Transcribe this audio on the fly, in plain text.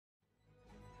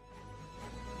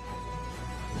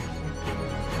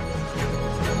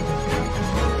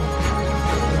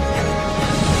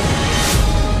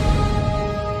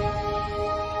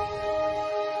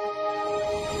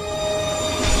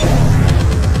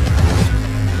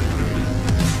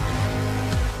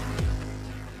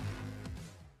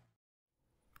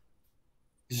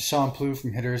Sean Plouffe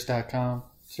from Hitterish.com.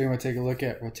 So we're going to take a look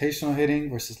at rotational hitting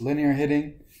versus linear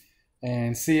hitting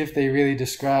and see if they really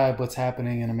describe what's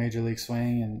happening in a major league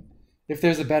swing and if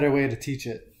there's a better way to teach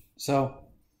it. So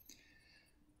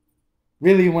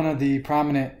really one of the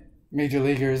prominent major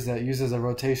leaguers that uses a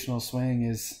rotational swing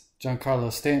is Giancarlo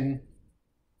Stanton.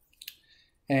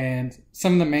 And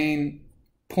some of the main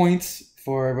points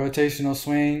for a rotational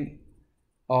swing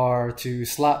are to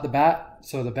slot the bat,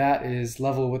 so the bat is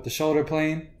level with the shoulder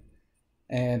plane,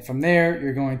 and from there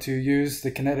you're going to use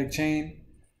the kinetic chain.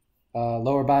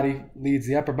 Lower body leads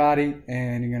the upper body,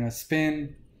 and you're going to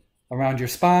spin around your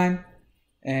spine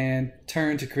and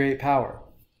turn to create power.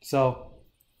 So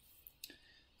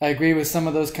I agree with some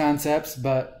of those concepts,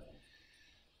 but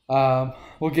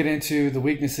we'll get into the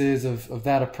weaknesses of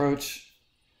that approach.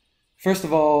 First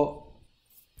of all,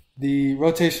 the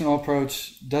rotational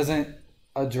approach doesn't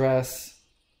address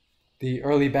the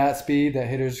early bat speed that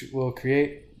hitters will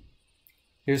create.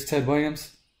 Here's Ted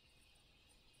Williams.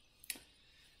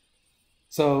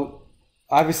 So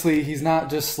obviously he's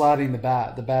not just slotting the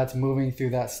bat. The bat's moving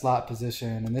through that slot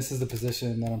position, and this is the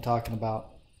position that I'm talking about,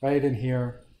 right in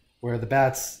here where the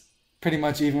bat's pretty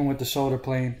much even with the shoulder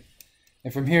plane.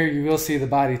 And from here you will see the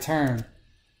body turn,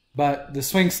 but the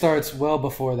swing starts well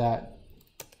before that.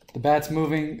 The bat's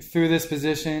moving through this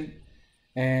position,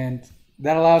 and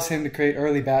that allows him to create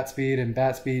early bat speed and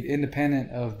bat speed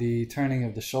independent of the turning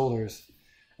of the shoulders.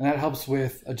 And that helps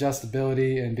with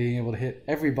adjustability and being able to hit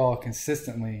every ball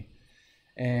consistently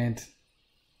and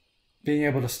being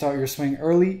able to start your swing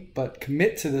early but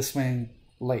commit to the swing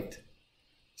late.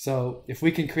 So if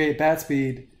we can create bat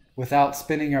speed without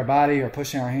spinning our body or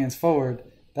pushing our hands forward,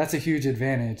 that's a huge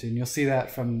advantage, and you'll see that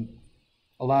from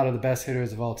a lot of the best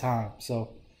hitters of all time.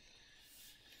 So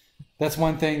that's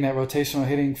one thing that rotational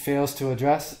hitting fails to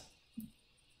address.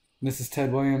 This is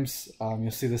Ted Williams.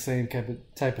 You'll see the same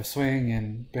type of swing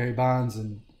in Barry Bonds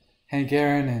and Hank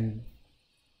Aaron and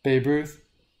Babe Ruth.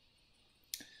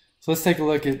 So let's take a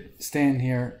look at Stanton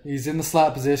here. He's in the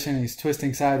slot position. He's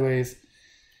twisting sideways.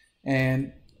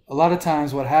 And a lot of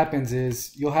times what happens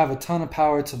is you'll have a ton of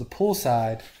power to the pull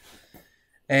side.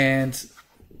 And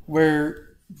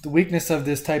where the weakness of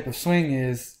this type of swing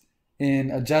is in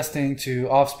adjusting to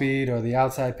off speed or the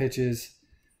outside pitches,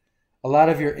 a lot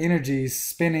of your energy is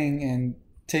spinning and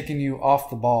taking you off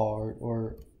the ball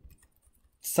or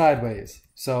sideways.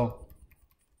 So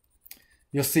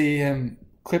you'll see him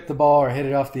clip the ball or hit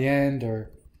it off the end, or,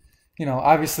 you know,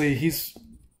 obviously he's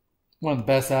one of the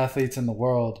best athletes in the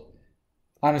world.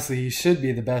 Honestly, he should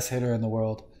be the best hitter in the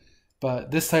world, but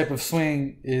this type of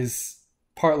swing is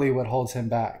partly what holds him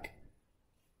back.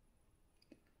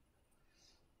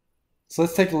 So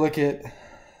let's take a look at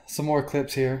some more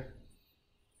clips here.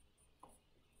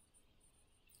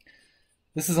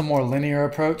 This is a more linear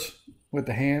approach with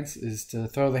the hands, is to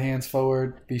throw the hands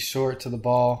forward, be short to the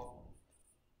ball,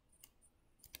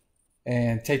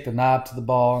 and take the knob to the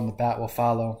ball, and the bat will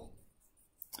follow.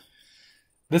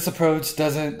 This approach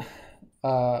doesn't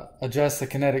address the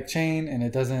kinetic chain, and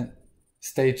it doesn't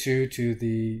stay true to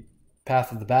the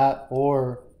path of the bat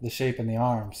or the shape in the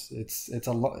arms.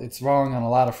 It's wrong on a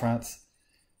lot of fronts,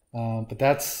 but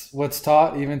that's what's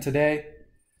taught even today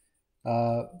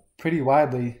pretty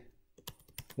widely.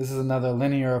 This is another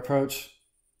linear approach.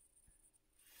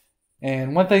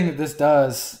 And one thing that this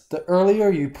does, the earlier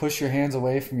you push your hands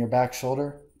away from your back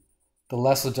shoulder, the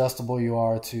less adjustable you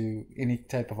are to any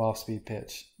type of off-speed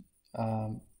pitch.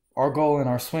 Our goal in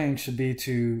our swing should be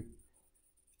to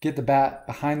get the bat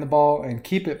behind the ball and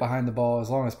keep it behind the ball as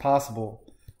long as possible.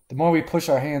 The more we push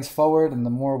our hands forward and the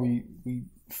more we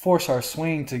force our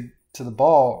swing to the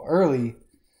ball early,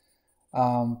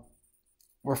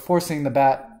 we're forcing the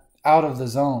bat out of the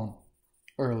zone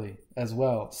early as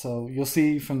well. So you'll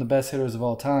see from the best hitters of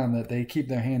all time that they keep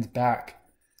their hands back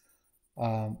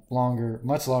much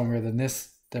longer than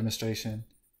this demonstration.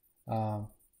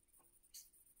 We'll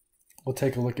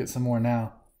take a look at some more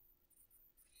now.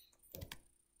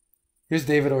 Here's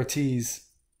David Ortiz.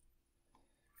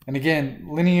 And again,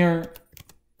 linear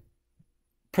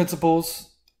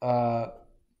principles,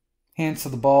 hands to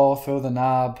the ball, throw the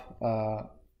knob,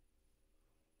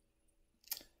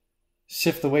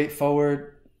 shift the weight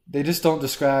forward. They just don't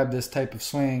describe this type of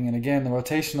swing. And again, the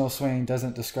rotational swing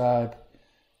doesn't describe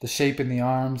the shape in the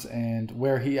arms and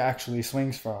where he actually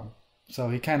swings from. So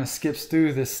he kind of skips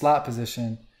through this slot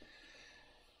position.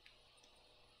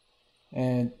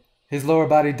 And his lower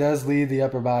body does lead the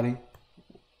upper body,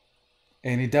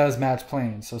 and he does match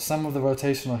plane. So some of the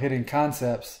rotational hitting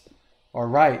concepts are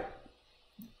right.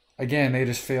 Again, they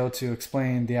just fail to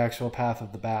explain the actual path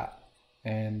of the bat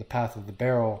and the path of the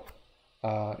barrel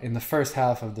in the first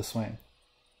half of the swing.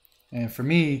 And for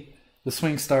me, the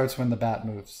swing starts when the bat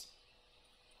moves.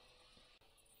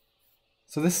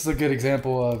 So this is a good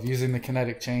example of using the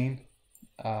kinetic chain,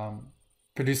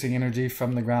 producing energy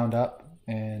from the ground up,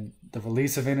 and the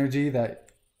release of energy that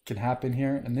can happen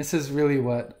here. And this is really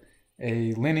what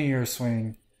a linear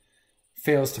swing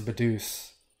fails to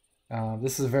produce.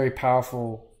 This is a very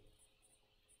powerful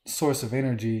source of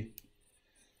energy.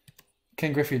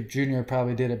 Ken Griffey Jr.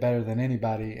 probably did it better than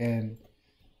anybody, and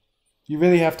you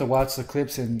really have to watch the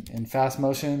clips in fast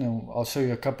motion, and I'll show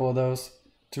you a couple of those,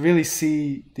 to really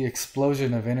see the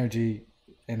explosion of energy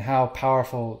and how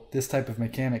powerful this type of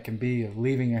mechanic can be, of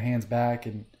leaving your hands back,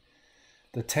 and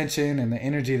the tension and the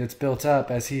energy that's built up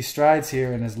as he strides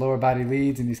here and his lower body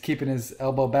leads and he's keeping his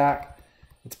elbow back.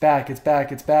 It's back, it's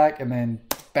back, it's back, and then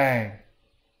bang,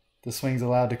 the swing's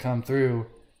allowed to come through,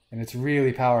 and it's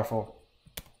really powerful.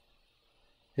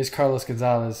 Here's Carlos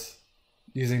Gonzalez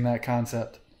using that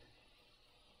concept.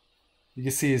 You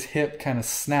can see his hip kind of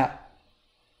snap,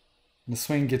 and the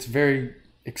swing gets very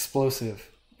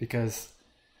explosive because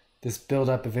this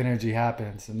buildup of energy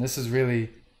happens. And this is really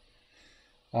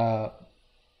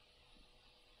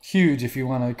huge if you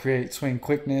want to create swing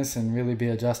quickness and really be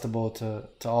adjustable to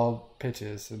all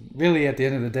pitches. And really, at the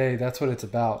end of the day, that's what it's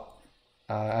about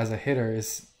as a hitter.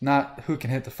 Is not who can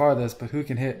hit the farthest, but who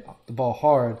can hit the ball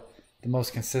hard the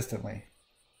most consistently.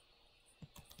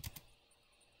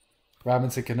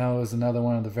 Robinson Cano is another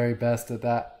one of the very best at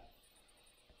that.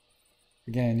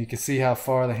 Again, you can see how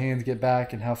far the hands get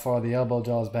back and how far the elbow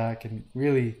draws back, and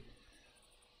really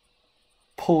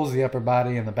pulls the upper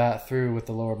body and the bat through with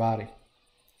the lower body.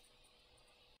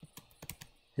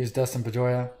 Here's Dustin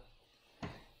Pedroia.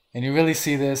 And you really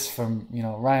see this from,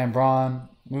 Ryan Braun,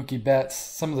 Mookie Betts,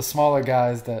 some of the smaller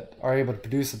guys that are able to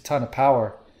produce a ton of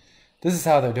power. This is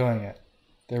how they're doing it.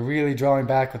 They're really drawing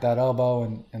back with that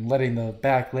elbow and letting the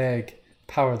back leg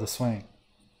power the swing.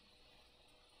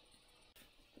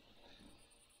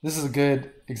 This is a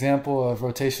good example of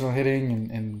rotational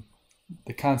hitting and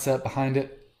the concept behind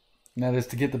it. And that is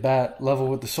to get the bat level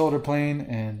with the shoulder plane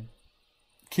and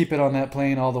keep it on that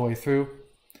plane all the way through.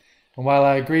 And while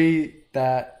I agree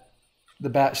that the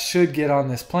bat should get on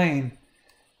this plane,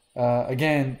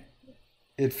 again,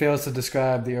 it fails to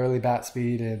describe the early bat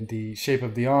speed and the shape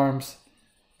of the arms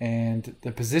and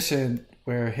the position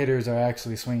where hitters are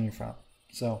actually swinging from.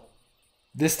 So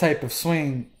this type of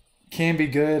swing can be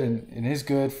good and is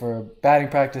good for a batting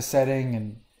practice setting,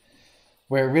 and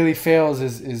where it really fails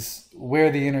is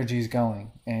where the energy is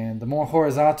going. And the more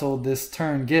horizontal this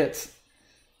turn gets,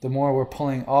 the more we're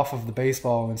pulling off of the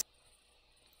baseball. And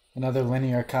another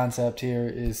linear concept here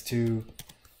is to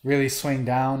really swing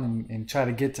down and try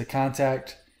to get to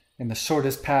contact in the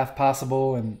shortest path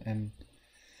possible. And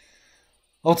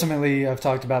ultimately, I've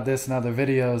talked about this in other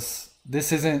videos,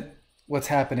 this isn't what's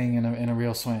happening in a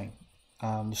real swing.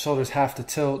 The shoulders have to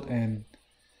tilt, and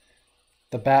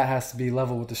the bat has to be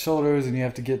level with the shoulders, and you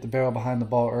have to get the barrel behind the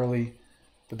ball early.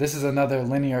 But this is another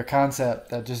linear concept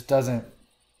that just doesn't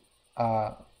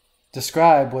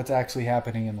describe what's actually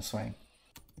happening in the swing.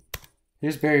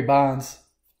 Here's Barry Bonds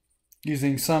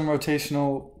using some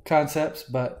rotational concepts,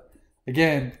 but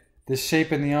again, this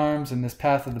shape in the arms and this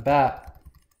path of the bat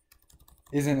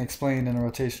isn't explained in a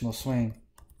rotational swing.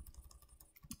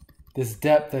 This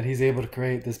depth that he's able to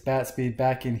create, this bat speed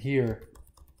back in here,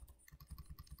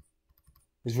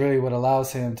 is really what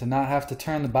allows him to not have to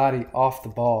turn the body off the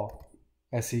ball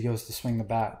as he goes to swing the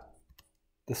bat.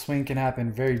 The swing can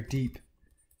happen very deep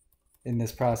in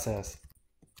this process.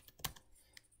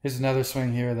 Here's another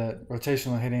swing here that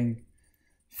rotational hitting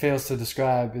fails to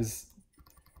describe. Is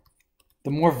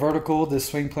the more vertical this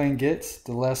swing plane gets,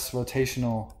 the less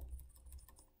rotational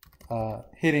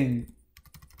hitting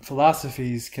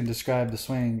philosophies can describe the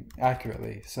swing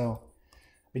accurately. So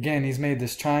again, he's made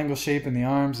this triangle shape in the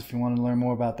arms. If you want to learn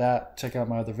more about that, check out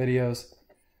my other videos.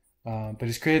 But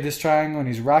he's created this triangle, and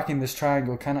he's rocking this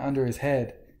triangle kind of under his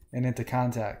head and into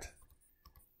contact.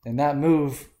 And that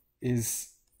move is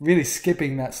really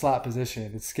skipping that slot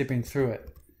position. It's skipping through it.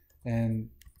 And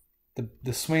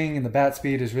the swing and the bat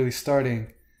speed is really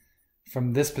starting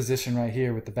from this position right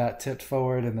here with the bat tipped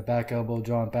forward and the back elbow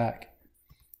drawn back.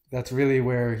 That's really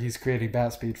where he's creating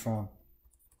bat speed from.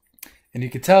 And you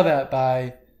can tell that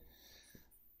by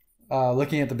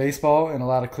looking at the baseball in a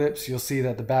lot of clips. You'll see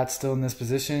that the bat's still in this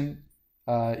position,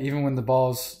 even when the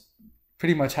ball's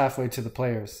pretty much halfway to the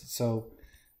players. So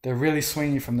they're really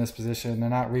swinging from this position. They're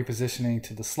not repositioning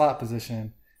to the slot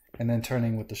position and then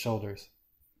turning with the shoulders.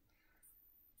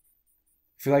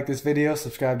 If you like this video,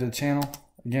 subscribe to the channel.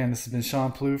 Again, this has been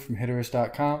Sean Plouffe from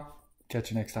Hitterish.com.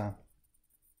 Catch you next time.